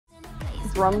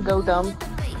drum go dumb.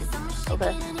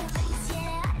 Okay.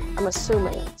 I'm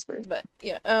assuming it's weird. But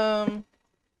yeah,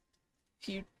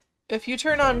 if you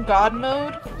turn on God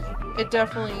mode, it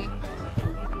definitely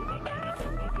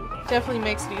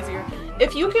makes it easier.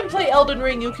 If you can play Elden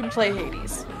Ring, you can play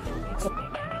Hades.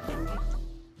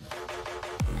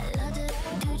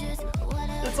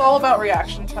 It's all about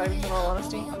reaction times, in all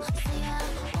honesty.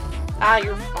 Ah,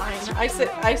 you're fine. I say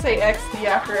XD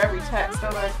after every text,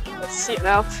 don't I? You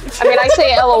know, I mean, I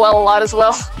say LOL a lot as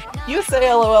well. You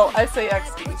say LOL, I say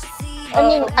XD. I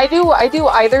mean, I do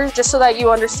either, just so that you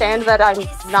understand that I'm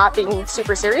not being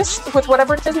super serious with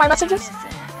whatever it is my message is.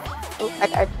 Oh, I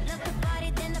died.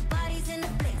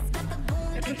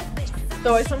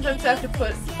 Though I sometimes have to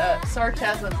put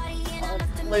sarcasm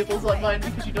labels on mine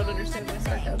because you don't understand my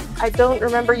sarcasm. I don't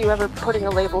remember you ever putting a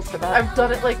label for that. I've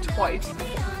done it like twice.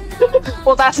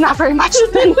 Well, that's not very much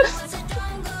then.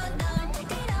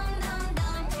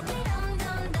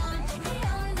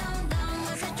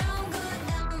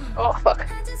 Oh, fuck.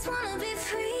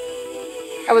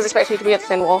 I was expecting to be at the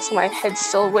thin wall, so my head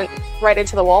still went right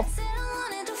into the wall.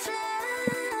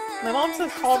 My mom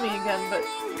says call me again, but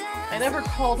I never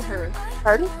called her.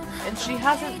 Pardon? And she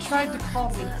hasn't tried to call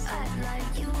me.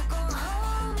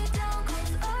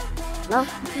 No.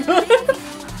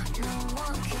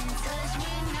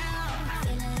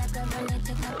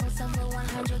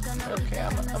 Okay,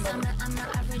 I'm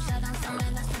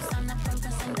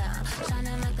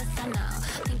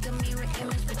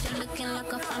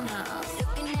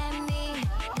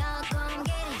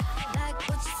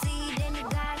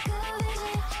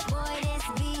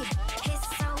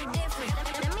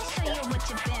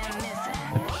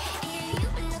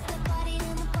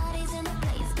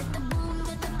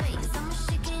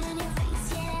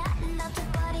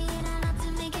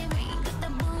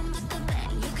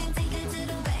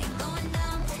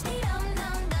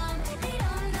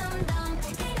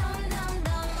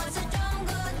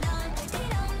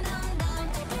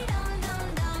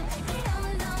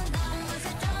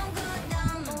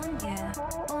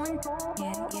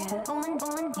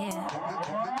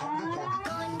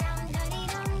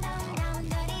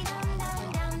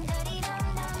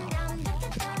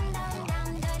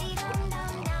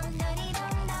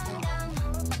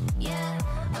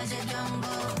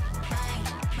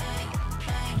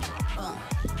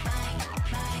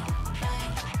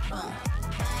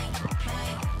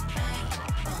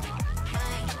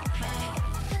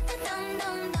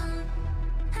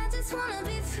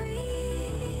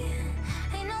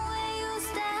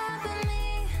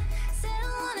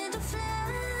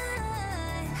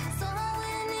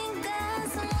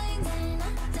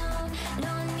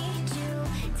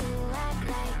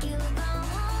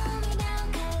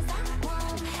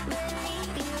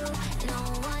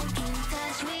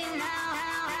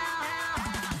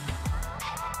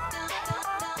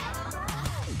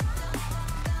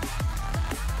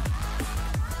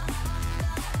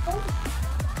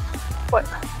What?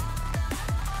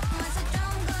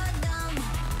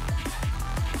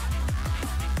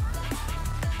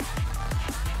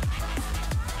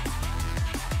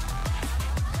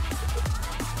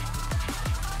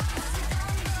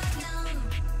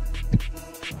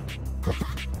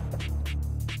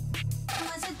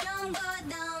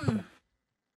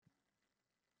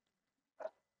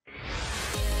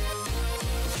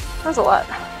 That's a lot.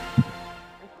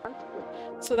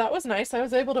 So that was nice. I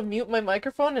was able to mute my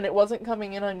microphone and it wasn't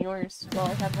coming in on yours while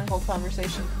I had my whole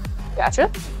conversation. Gotcha.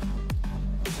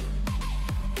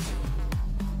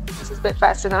 This is a bit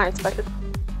faster than I expected.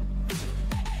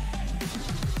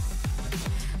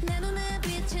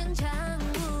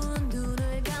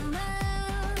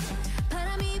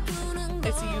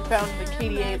 I see you found the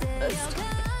KDA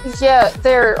list. Yeah,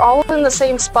 they're all in the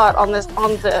same spot on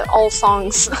the all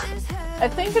songs. I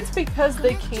think it's because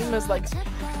they came as like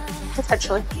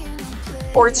Potentially.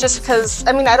 Or it's just because,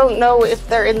 I mean, I don't know if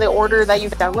they're in the order that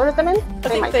you've downloaded them in. I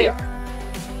think they are.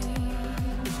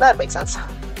 That makes sense.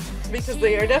 Because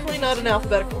they are definitely not in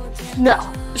alphabetical. No.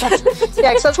 Yeah,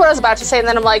 because that's what I was about to say, and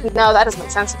then I'm like, no, that doesn't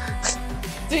make sense.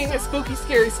 Seeing the spooky,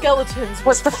 scary skeletons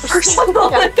What's the first one?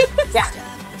 Yeah.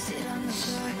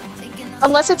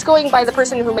 Unless it's going by the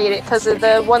person who made it, because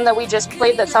the one that we just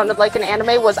played that sounded like an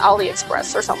anime was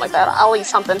AliExpress or something like that. Ali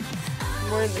something.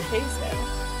 We're in the case now.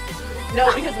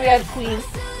 No, because we had Queen.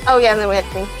 Oh yeah, and then we had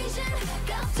Queen.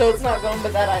 So it's not going by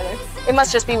that either. It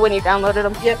must just be when you downloaded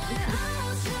them. Yep.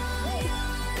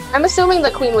 I'm assuming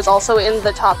that Queen was also in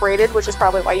the top rated, which is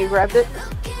probably why you grabbed it.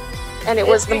 And it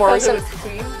was the more recent. It was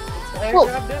Queen. That's why I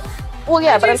grabbed it. Well,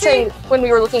 yeah, but I'm saying when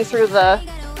we were looking through the,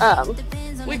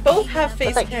 we both have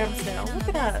face cams now.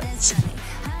 Look at us.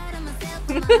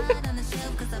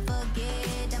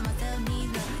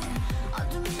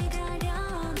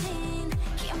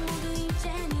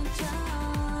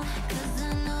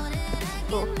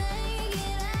 Oh.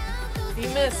 You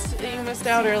missed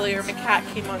out earlier. My cat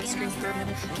came on screen for a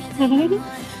minute.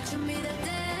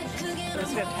 It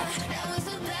was fantastic.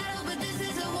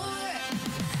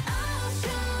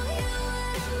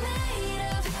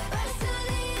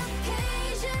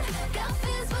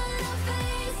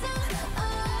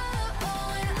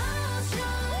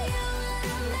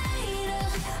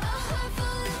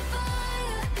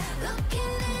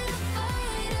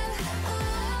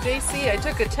 JC, I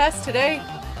took a test today,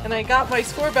 and I got my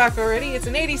score back already. It's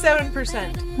an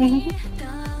 87%.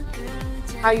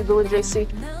 How you doing, JC?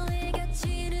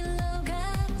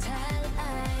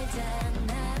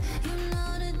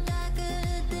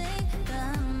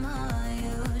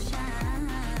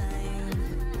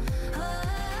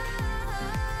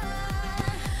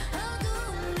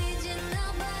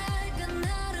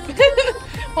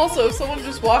 Also, if someone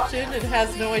just walked in and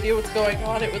has no idea what's going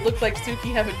on, it would look like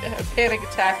Suki having a panic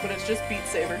attack, but it's just Beat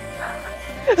Saber.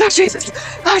 Oh, Jesus!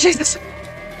 Oh, Jesus!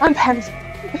 I'm panicking.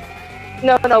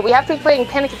 No, we have to be playing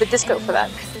Panic at the Disco for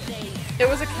that. It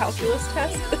was a calculus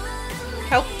test.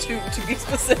 Calc 2, to be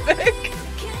specific.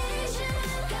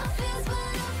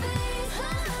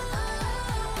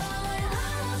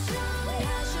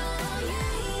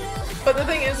 But the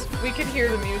thing is, we could hear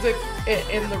the music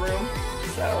in the room,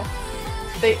 so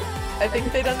I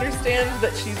think they'd understand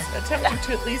that she's attempting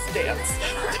to at least dance.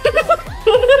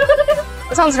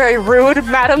 That sounds very rude,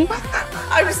 madam.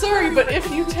 I'm sorry, but if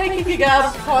you take it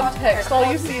out of context,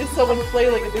 all you see is someone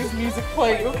flailing and there's music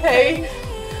playing, okay?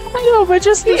 I know, but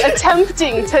just the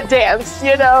attempting to dance,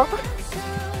 you know?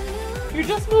 You're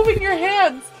just moving your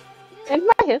hands. And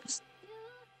my hips.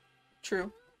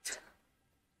 True.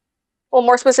 Well,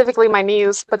 more specifically my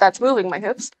knees, but that's moving my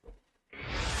hips.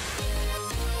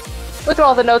 Look at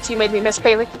all the notes you made me miss,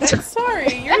 Bailey. I'm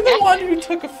sorry, you're the one who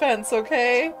took offense,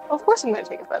 okay? Of course I'm gonna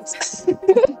take offense.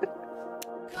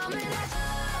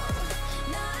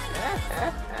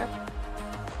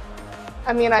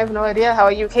 I mean, I have no idea how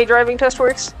a UK driving test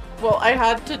works. Well, I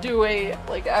had to do a,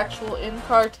 actual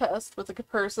in-car test with a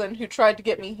person who tried to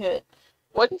get me hit.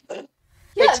 What? Yeah,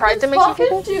 They tried to make you get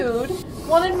this dude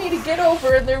wanted me to get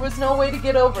over and there was no way to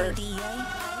get over.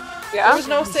 Yeah? There was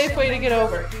no safe way to get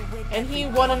over. And he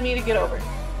wanted me to get over.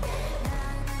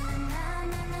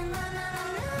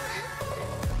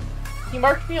 He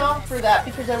marked me off for that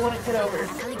because I wouldn't get over.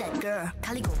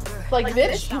 Like,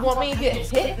 bitch, you want me to get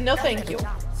hit? No thank you.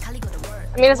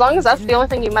 I mean, as long as that's the only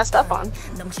thing you messed up on.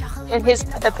 In his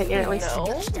opinion, at least.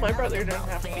 No, my brother doesn't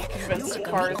have to be convinced a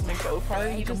car isn't a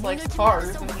go-kart. He just likes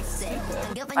cars and he's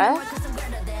stupid. What?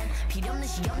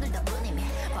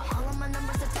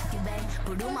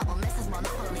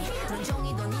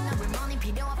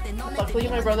 Luckily,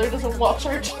 my brother doesn't watch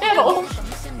our channel.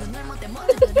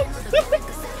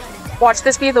 Watch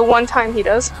this be the one time he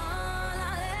does.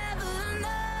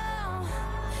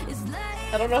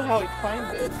 I don't know how he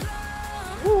finds it.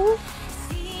 Ooh.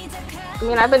 I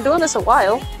mean, I've been doing this a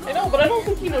while. I know, but I don't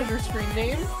think he knows your screen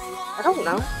name. I don't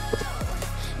know.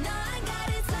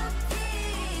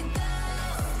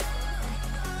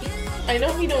 I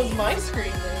know he knows my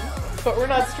screen name, but we're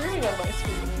not streaming on my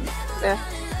screen name. Yeah.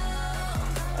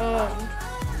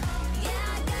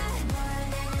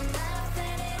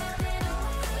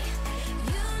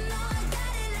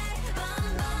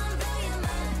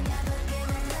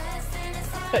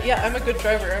 But yeah, I'm a good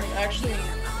driver. I'm actually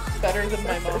better than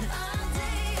my mom.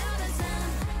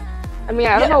 I mean,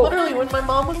 I don't know. Literally, when my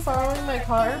mom was borrowing my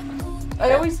car,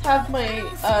 I always have my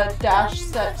dash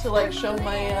set to show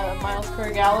my miles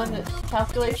per gallon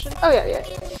calculation. Oh yeah.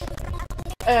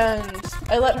 And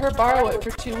I let her borrow it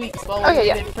for 2 weeks while we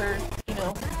waited for,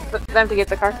 them to get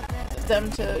the car. Them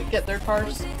to get their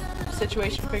car's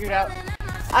situation figured out.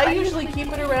 I usually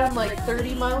keep it around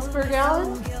 30 miles per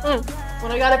gallon.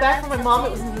 When I got it back from my mom,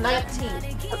 it was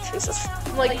 19. Oh, Jesus.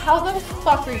 I'm like, how the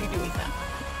fuck are you doing that?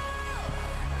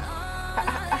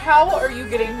 How are you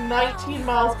getting 19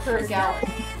 miles per gallon?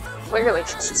 Clearly,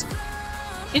 Jesus.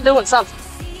 She's doing something.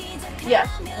 Yeah,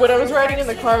 when I was riding in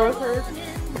the car with her,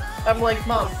 I'm like,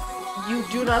 Mom, you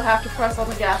do not have to press on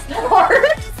the gas that hard.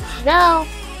 No.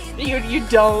 You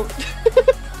don't.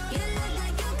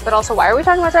 But also, why are we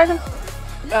talking about driving?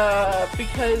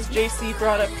 Because JC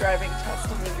brought up driving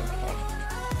tests in the UK.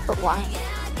 But why?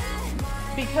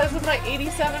 Because of my 87%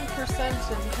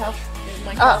 in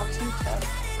my Calc 2 test.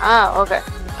 Oh, okay.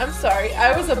 I'm sorry,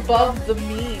 I was above the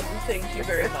mean, thank you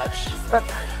very much. But,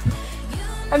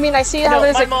 I mean, I see how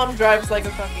there's my mom drives like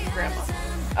a fucking grandma.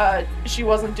 She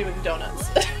wasn't doing donuts.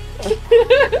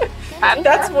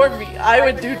 That's more me. I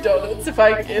would do donuts if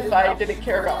I didn't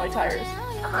care about my tires.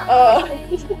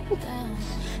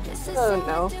 Oh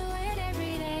no.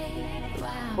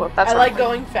 Well, that's I not like fun.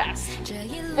 going fast.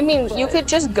 I mean, you could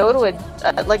just go to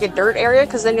a like a dirt area,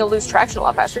 because then you'll lose traction a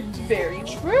lot faster. Very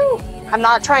true. I'm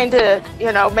not trying to,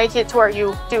 you know, make it to where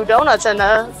you do donuts in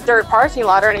a dirt parking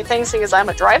lot or anything, seeing as I'm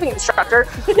a driving instructor.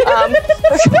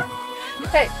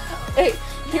 Hey,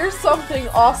 here's something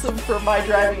awesome for my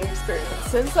driving experience.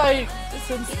 Since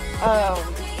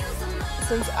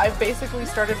I've basically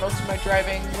started most of my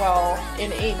driving while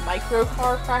in a micro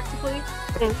car, practically.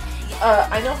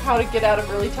 I know how to get out of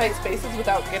really tight spaces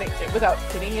without hitting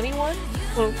anyone.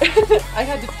 I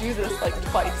had to do this like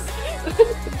twice,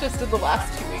 just in the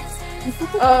last 2 weeks.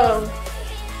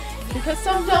 Because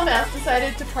some dumbass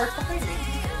decided to park behind me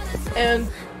and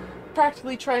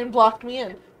practically try and block me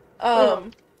in.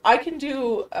 I can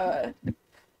do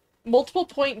multiple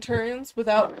point turns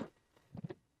without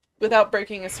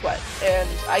breaking a sweat, and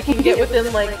I can get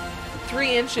within like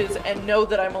 3 inches and know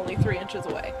that I'm only 3 inches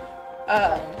away.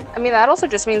 I mean, that also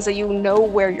just means that you know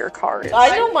where your car is.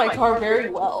 I know my car very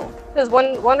well. Because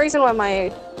one reason why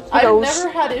my I've never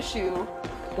had issue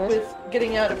with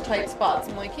getting out of tight spots.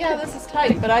 I'm like, yeah, this is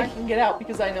tight, but I can get out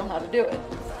because I know how to do it.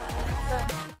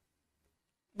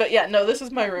 But yeah, no, this is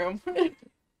my room.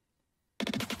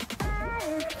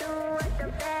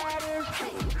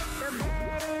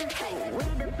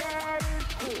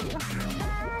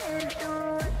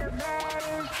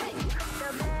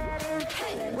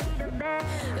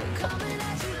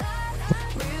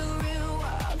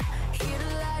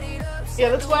 Yeah,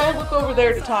 that's why I look over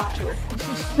there to talk to her.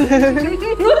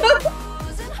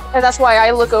 And that's why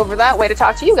I look over that way to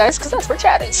talk to you guys, because that's where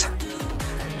chat is.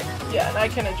 Yeah, and I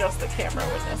can adjust the camera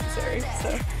when necessary,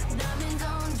 so.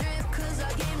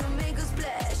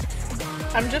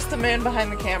 I'm just the man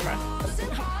behind the camera.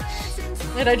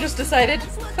 And I just decided,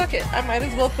 fuck it, I might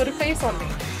as well put a face on me.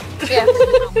 Yeah.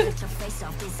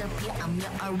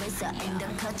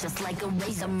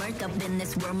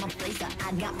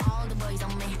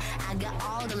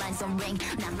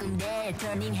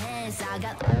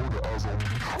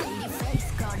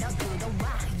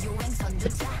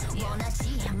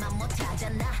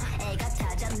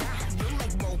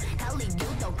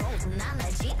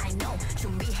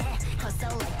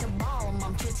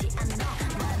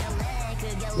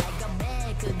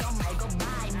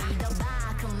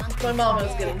 My mom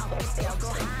is getting close.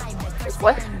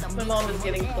 What? My mom is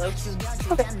getting close.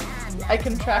 Okay. I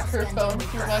can track her phone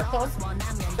through my phone.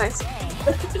 Nice.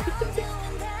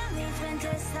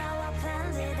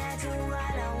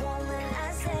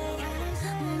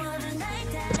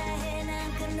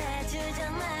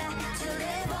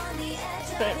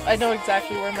 But I know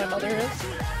exactly where my mother is.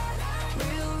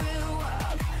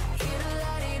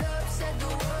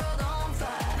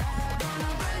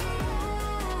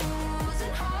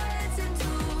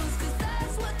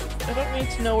 I don't need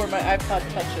to know where my iPod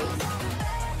Touch is.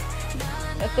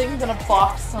 That thing's in a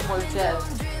box somewhere dead.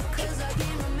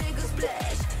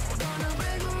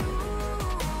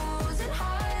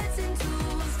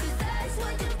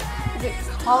 Is it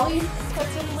Kali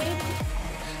that's in League?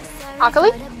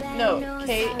 Akali? No,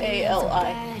 K-A-L-I.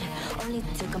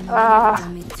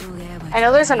 I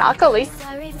know there's an Akali.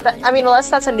 I mean, unless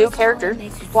that's a new character.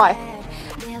 Why?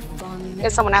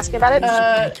 Is someone asking about it?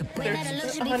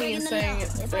 There's Honey is saying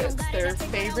it's their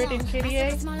favorite in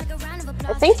KDA.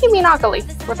 I think you mean Akali,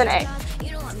 with an A.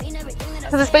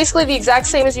 Because it's basically the exact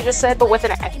same as you just said, but with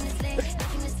an A.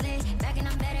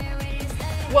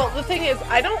 Well, the thing is,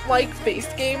 I don't like base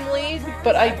game League,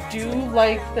 but I do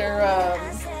like their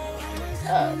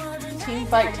team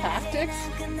fight tactics.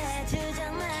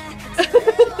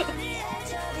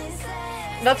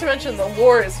 Not to mention the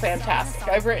lore is fantastic.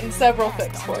 I've written several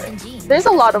fics for it. There's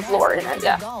a lot of lore in it,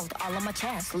 yeah. Oh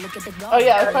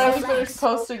yeah, I finally finished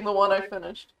posting the one I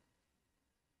finished.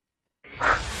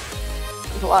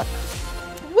 There's a lot.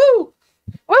 Woo!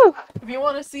 Woo! If you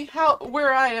want to see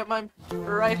where I am, I'm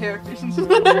right here.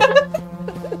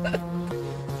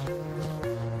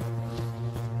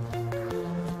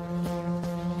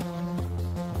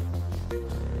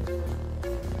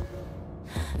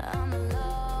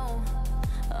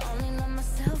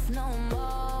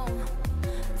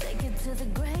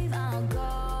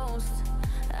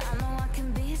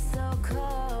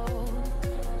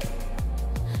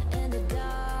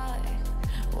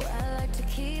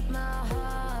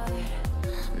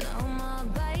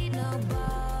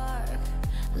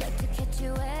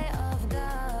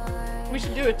 We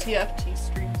should do a TFT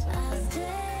stream sometime.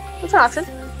 That's an option.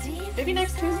 Maybe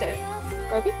next Tuesday.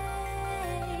 Maybe.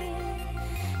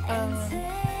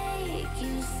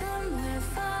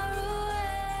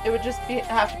 It would just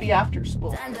have to be after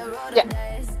school. Yeah.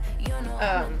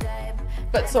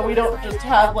 But so we don't just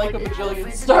have like a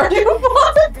bajillion Stardew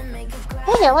mods.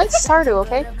 Hey, I like Stardew,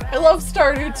 okay? I love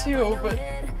Stardew too, but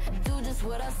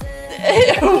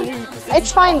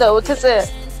It's fine though, because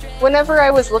whenever I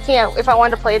was looking at if I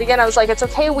wanted to play it again, I was like, it's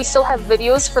okay, we still have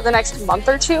videos for the next month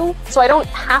or two, so I don't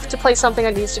have to play something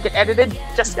that needs to get edited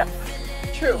just yet.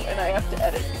 True, and I have to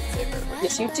edit.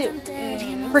 Yes, you do.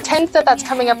 Pretend that that's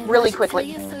coming up really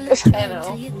quickly. I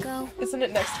know. Isn't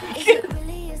it next week?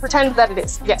 Pretend that it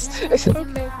is, yes.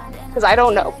 Okay. Because I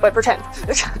don't know, but pretend.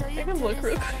 I can look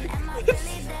real quick.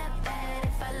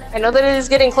 I know that it is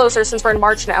getting closer since we're in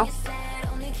March now.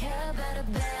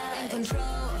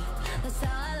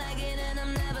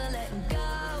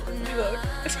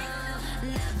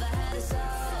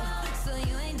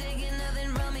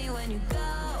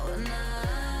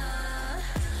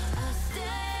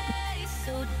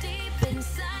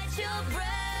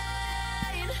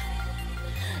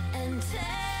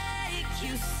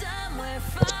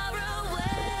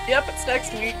 Yep, it's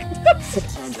next week.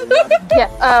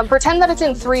 Yeah, pretend that it's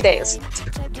in 3 days.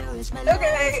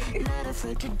 Okay.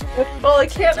 Well, I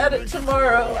can't edit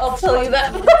tomorrow, I'll tell you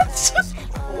that much.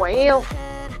 Well.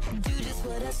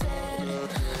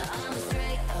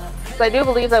 I do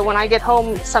believe that when I get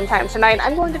home sometime tonight,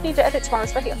 I'm going to need to edit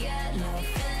tomorrow's video.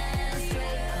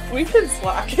 We've been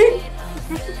slacking.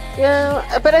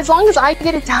 Yeah, but as long as I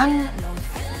get it done.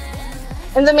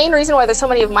 And the main reason why there's so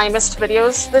many of my missed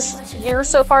videos this year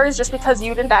so far is just because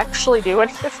you didn't actually do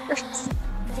any of yours.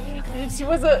 It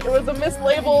was a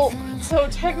mislabel, so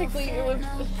technically it was...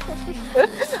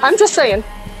 I'm just saying.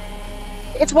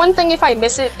 It's one thing if I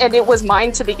miss it and it was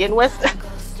mine to begin with.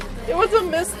 It was a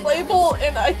mislabel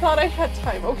and I thought I had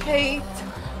time, okay?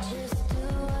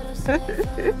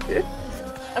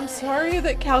 I'm sorry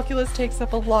that calculus takes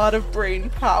up a lot of brain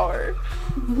power.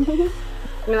 I mean,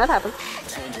 that happens.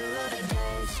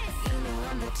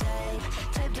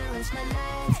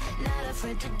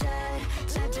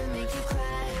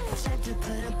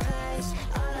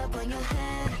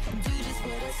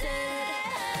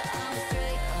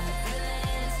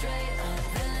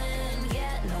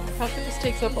 Calculus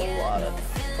takes up a lot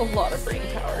of brain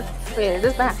power. Yeah, it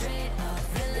is math.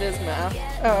 It is math.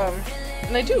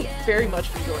 And I do very much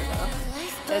enjoy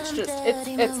math. It's just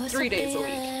it's 3 days a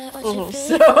week. Mm-hmm.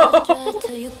 So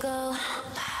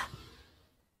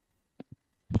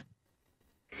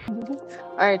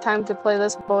Alright, time to play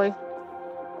this boy.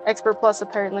 Expert Plus,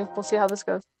 apparently. We'll see how this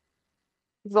goes.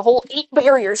 The whole 8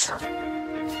 barriers.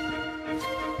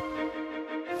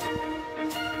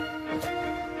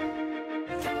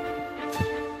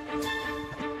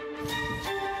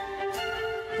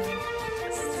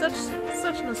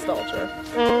 such nostalgia.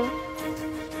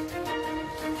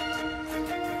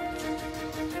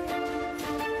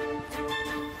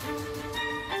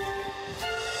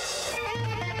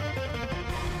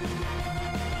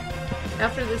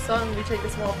 After this song, we take a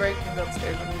small break and go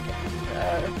upstairs and we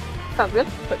can, Sounds good.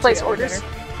 Place orders.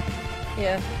 Dinner.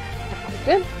 Yeah. Sounds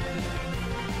good.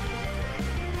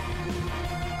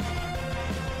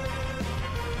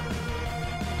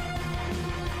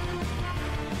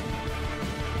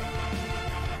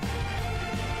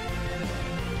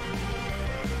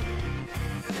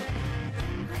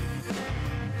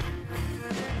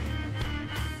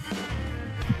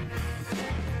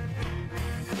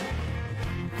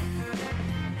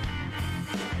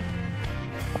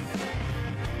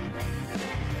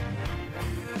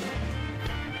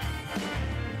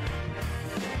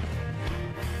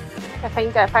 I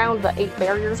think I found the 8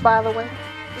 barriers, by the way.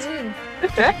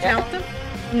 Count them?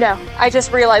 No, I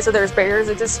just realized that there's barriers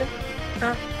existing.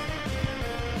 Huh.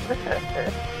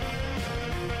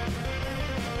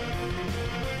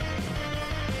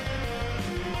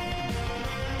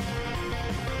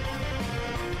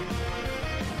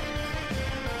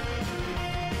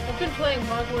 I've been playing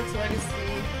Hogwarts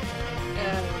Legacy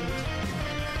and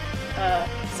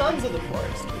Sons of the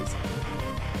Forest recently.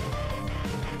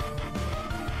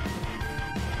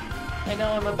 I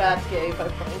know I'm a bad gay by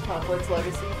playing Hogwarts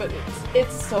Legacy, but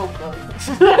it's so good.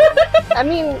 I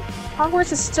mean,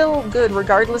 Hogwarts is still good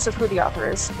regardless of who the author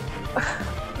is.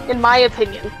 In my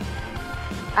opinion.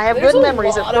 I have There's good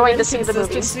memories of going to see the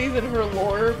movies. inconsistencies in her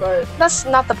lore, but That's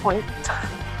not the point.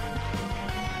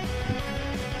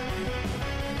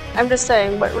 I'm just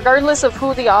saying, but regardless of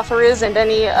who the author is and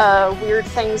any weird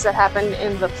things that happen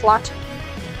in the plot,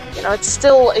 you know, it's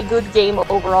still a good game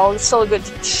overall. It's still a good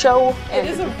show and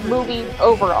It is a movie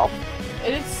overall.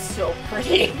 it is so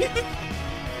pretty.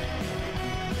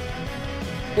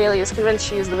 Bailey is convinced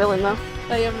she is the villain, though.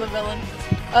 I am the villain.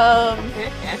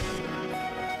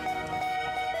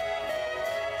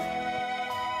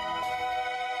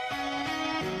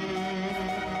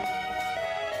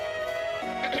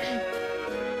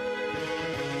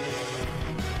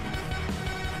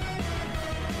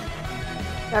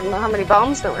 I don't know how many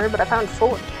bombs there were, but I found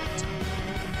 4.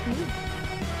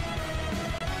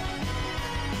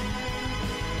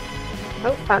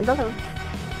 Oh, found another one.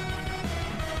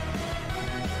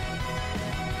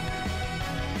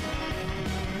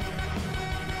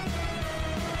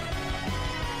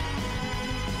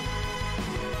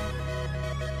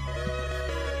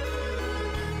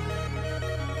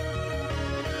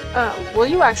 Will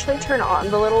you actually turn on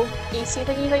the little AC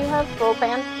thingy that you have, the little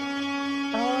fan?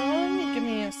 Give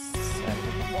me a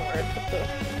second more. I put the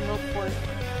remote for it.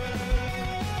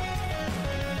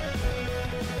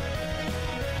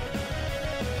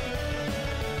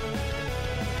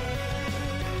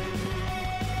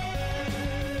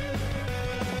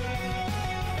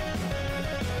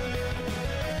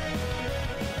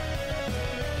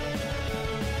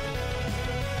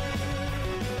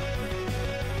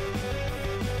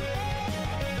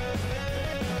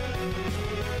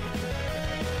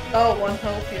 Oh, One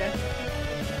Hope, yeah.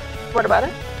 What about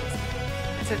it?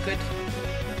 It's a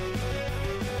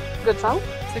good song?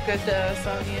 It's a good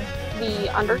song, yeah. The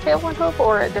Undertale One Hope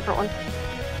or a different one?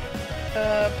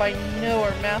 By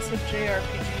Noah, massive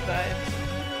JRPG vibes.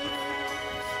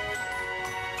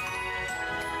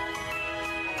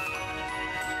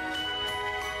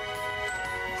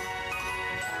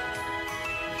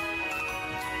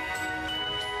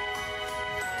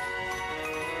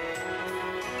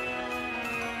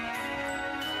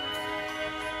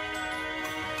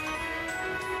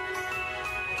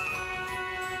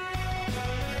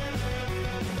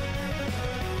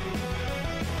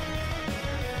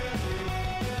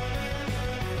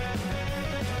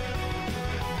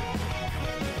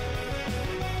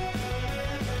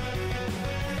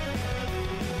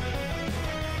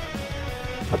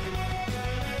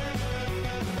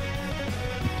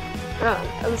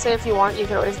 I would say if you want, you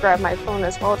could always grab my phone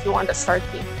as well if you want to start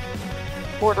the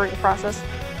ordering process.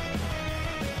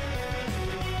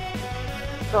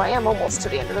 So I am almost to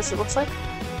the end of this, it looks like.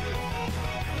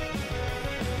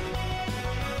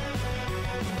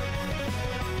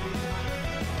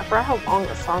 I forgot how long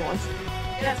the song was.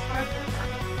 Yeah,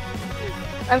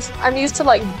 it's fine. I'm used to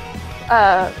like,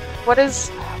 what is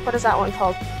that one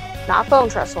called? Not Bone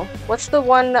Trestle. What's the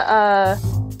one,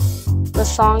 the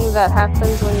song that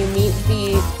happens when you meet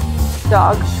the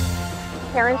dog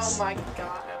parents? Oh my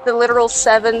god. The literal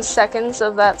 7 seconds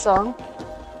of that song.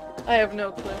 I have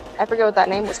no clue. I forget what that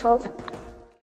name was called.